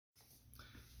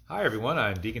Hi everyone,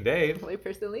 I'm Deacon Dave.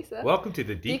 Layperson Lisa. Welcome to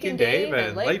the Deacon Dave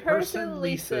and Layperson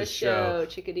Lisa show.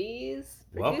 Chickadees.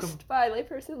 Welcome. Produced by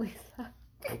Layperson Lisa.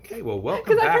 Okay, well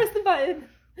welcome back. Because I pressed the button.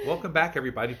 Welcome back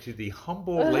everybody to the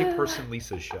humble Layperson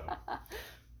Lisa show.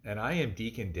 And I am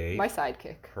Deacon Dave. My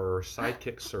sidekick. Her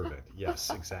sidekick servant. Yes,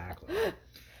 exactly.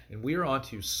 And we are on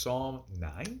to Psalm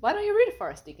 9. Why don't you read it for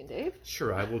us, Deacon Dave?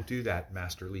 Sure, I will do that,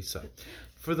 Master Lisa.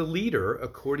 For the leader,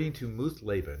 according to Muth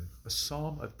Laban, a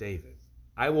psalm of David.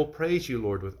 I will praise you,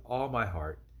 Lord, with all my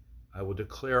heart. I will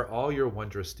declare all your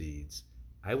wondrous deeds.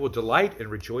 I will delight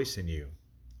and rejoice in you.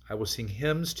 I will sing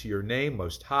hymns to your name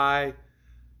most high.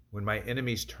 When my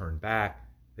enemies turn back,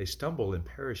 they stumble and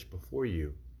perish before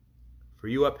you. For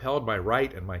you upheld my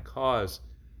right and my cause.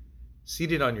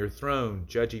 Seated on your throne,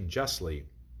 judging justly,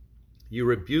 you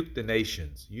rebuked the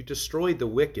nations. You destroyed the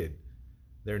wicked.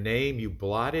 Their name you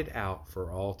blotted out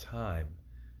for all time.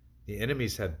 The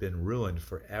enemies have been ruined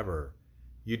forever.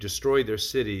 You destroyed their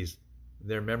cities.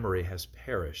 Their memory has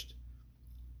perished.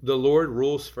 The Lord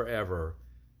rules forever,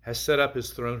 has set up his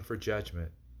throne for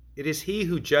judgment. It is he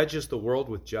who judges the world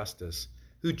with justice,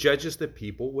 who judges the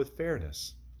people with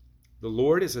fairness. The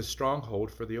Lord is a stronghold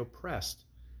for the oppressed,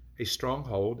 a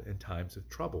stronghold in times of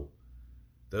trouble.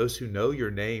 Those who know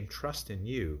your name trust in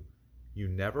you. You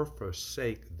never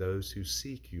forsake those who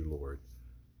seek you, Lord.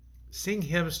 Sing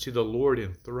hymns to the Lord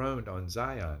enthroned on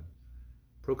Zion.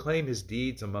 Proclaim his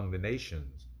deeds among the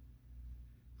nations.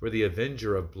 For the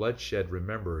avenger of bloodshed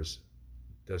remembers,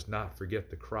 does not forget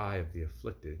the cry of the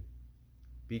afflicted.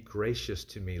 Be gracious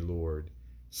to me, Lord.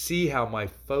 See how my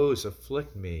foes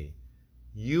afflict me.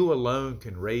 You alone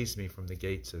can raise me from the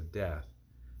gates of death.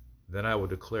 Then I will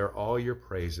declare all your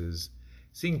praises.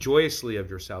 Sing joyously of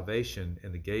your salvation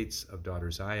in the gates of daughter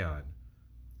Zion.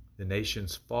 The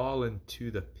nations fall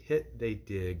into the pit they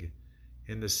dig,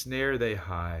 in the snare they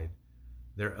hide.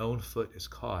 Their own foot is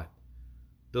caught.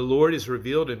 The Lord is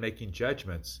revealed in making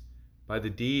judgments. By the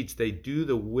deeds they do,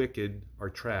 the wicked are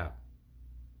trapped.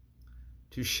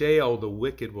 To Sheol the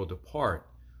wicked will depart,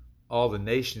 all the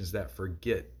nations that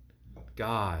forget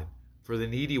God. For the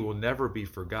needy will never be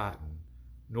forgotten,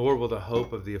 nor will the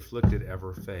hope of the afflicted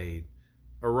ever fade.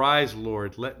 Arise,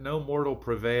 Lord, let no mortal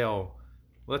prevail.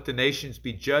 Let the nations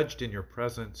be judged in your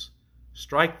presence.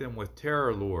 Strike them with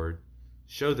terror, Lord.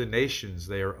 Show the nations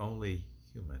they are only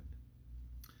human.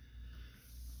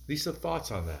 Lisa,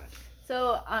 thoughts on that?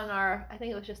 So on I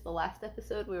think it was just the last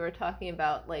episode, we were talking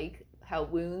about like how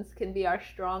wounds can be our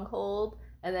stronghold.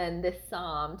 And then this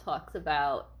psalm talks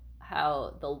about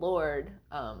how the Lord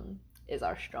is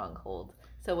our stronghold.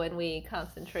 So when we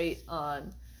concentrate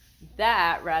on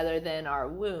that rather than our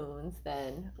wounds,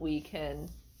 then we can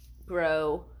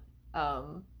grow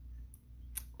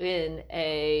in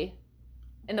the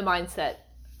mindset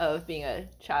of being a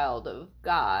child of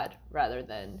God rather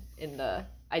than in the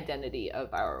identity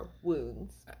of our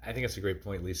wounds. I think that's a great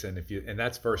point, Lisa. And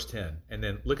that's verse 10. And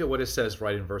then look at what it says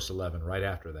right in verse 11, right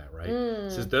after that, right?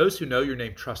 It says, those who know your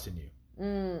name trust in you.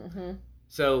 Mm-hmm.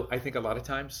 So I think a lot of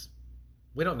times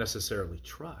we don't necessarily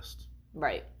trust.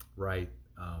 Right. Right.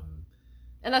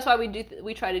 And that's why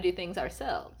we try to do things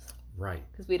ourselves. Right.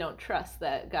 Because we don't trust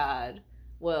that God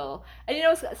will. And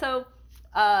so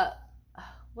I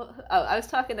was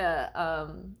talking to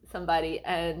somebody,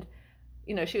 and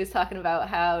she was talking about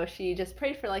how she just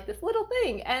prayed for like this little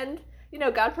thing, and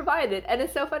God provided. And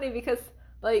it's so funny because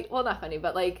not funny,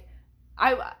 but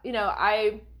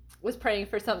I was praying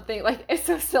for something, like it's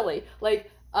so silly, like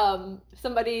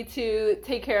somebody to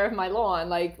take care of my lawn,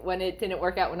 like when it didn't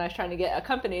work out when I was trying to get a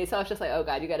company. So I was just like, oh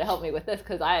God, you got to help me with this,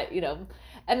 because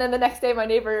and then the next day my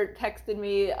neighbor texted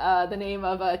me the name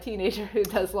of a teenager who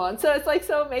does lawn. So it's like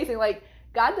so amazing. Like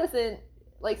God doesn't,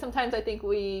 like sometimes I think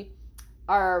we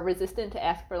are resistant to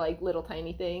ask for like little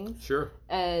tiny things. Sure.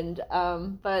 And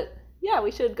but yeah,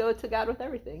 we should go to God with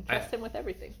everything. Trust him with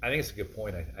everything. I think it's a good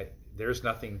point. There's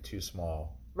nothing too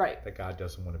small. Right. That God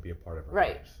doesn't want to be a part of our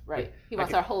lives. Right. He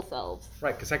wants our whole selves.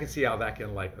 Right, because I can see how that can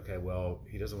okay, well,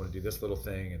 he doesn't want to do this little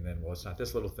thing, and then, well, it's not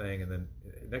this little thing, and then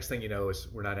next thing you know is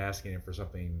we're not asking him for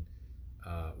something,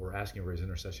 we're asking for his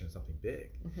intercession in something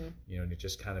big. Mm-hmm. And it's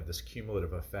just kind of this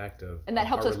cumulative effect of. And that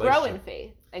helps us grow in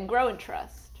faith and grow in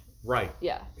trust. Right.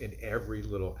 Yeah. In every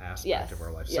little aspect of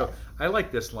our life. Yes. So I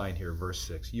like this line here, verse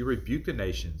 6. You rebuke the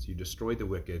nations, you destroyed the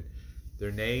wicked,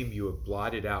 their name you have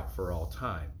blotted out for all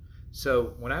time.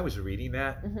 So when I was reading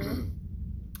that, mm-hmm.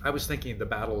 I was thinking the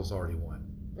battle is already won,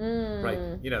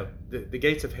 right? The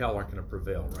gates of hell aren't going to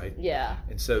prevail, right? Yeah.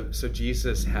 And so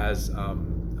Jesus has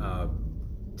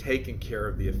taken care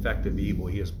of the effect of evil.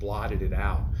 He has blotted it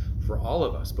out for all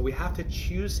of us. But we have to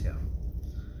choose him,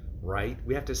 right?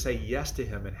 We have to say yes to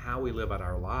him in how we live out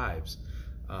our lives.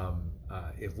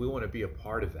 if we want to be a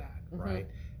part of that, right?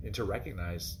 And to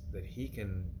recognize that he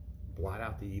can blot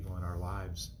out the evil in our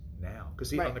lives now,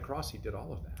 because on the cross he did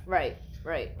all of that. Right.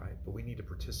 But we need to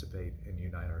participate and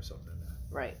unite ourselves in that.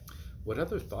 Right. What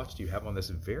other thoughts do you have on this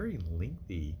very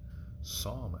lengthy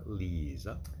psalm,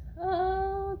 Lisa?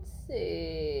 Let's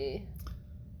see.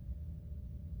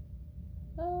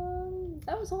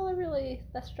 That was all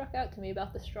that struck out to me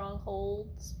about the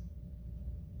strongholds.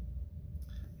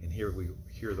 And here we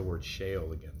hear the word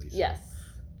Sheol again, Lisa. Yes.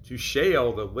 To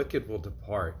Sheol the wicked will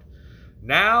depart.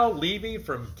 Now leaving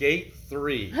from gate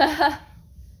 3,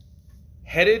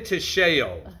 headed to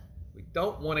Sheol. We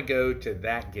don't want to go to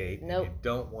that gate. Nope. And we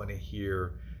don't want to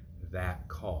hear that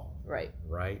call. Right.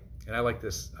 And I like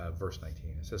this verse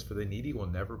 19. It says, "For the needy will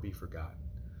never be forgotten,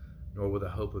 nor will the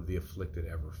hope of the afflicted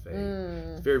ever fade."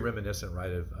 It's very reminiscent,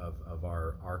 right, of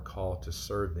our call to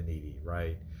serve the needy,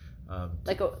 right?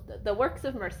 The works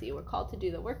of mercy. We're called to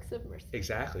do the works of mercy.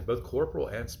 Exactly, both corporal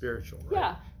and spiritual, right?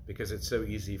 Yeah. Because it's so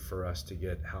easy for us to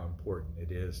get how important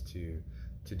it is to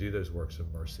do those works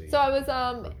of mercy. So I was,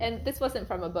 and this wasn't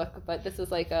from a book, but this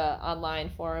was like a online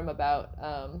forum about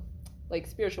like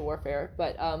spiritual warfare.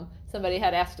 But somebody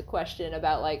had asked a question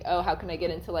about like, oh, how can I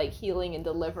get into like healing and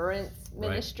deliverance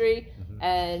ministry? Right.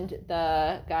 And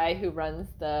the guy who runs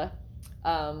the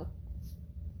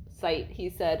site, he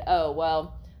said, oh,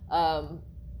 well,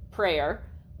 prayer.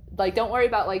 Like, don't worry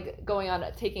about like going on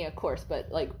taking a course, but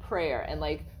like prayer, and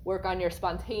like work on your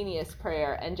spontaneous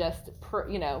prayer and just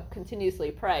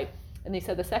continuously pray. And he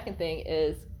said the second thing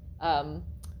is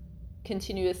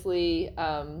continuously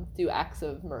do acts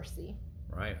of mercy.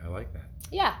 Right, I like that.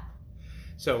 Yeah.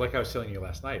 So like I was telling you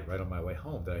last night, right on my way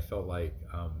home, that I felt like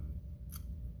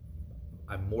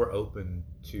I'm more open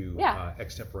to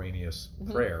extemporaneous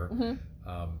prayer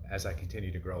as I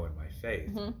continue to grow in my faith.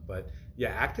 But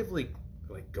actively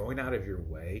like going out of your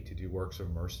way to do works of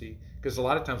mercy, because a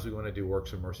lot of times we want to do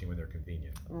works of mercy when they're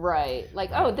convenient. Right. Like,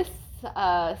 oh, this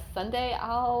Sunday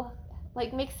I'll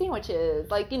like make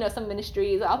sandwiches. Like, some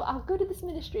ministries, I'll go to this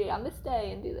ministry on this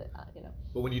day and do that.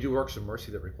 But when you do works of mercy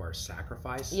that require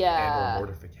sacrifice and or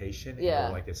mortification,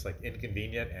 and like it's like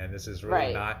inconvenient and this is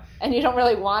really not, and you don't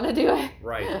really want to do it.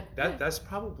 Right. That's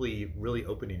probably really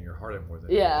opening your heart up more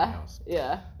than anything else.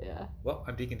 Yeah. Well,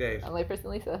 I'm Deacon Dave. I'm layperson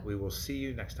Lisa. We will see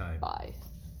you next time. Bye.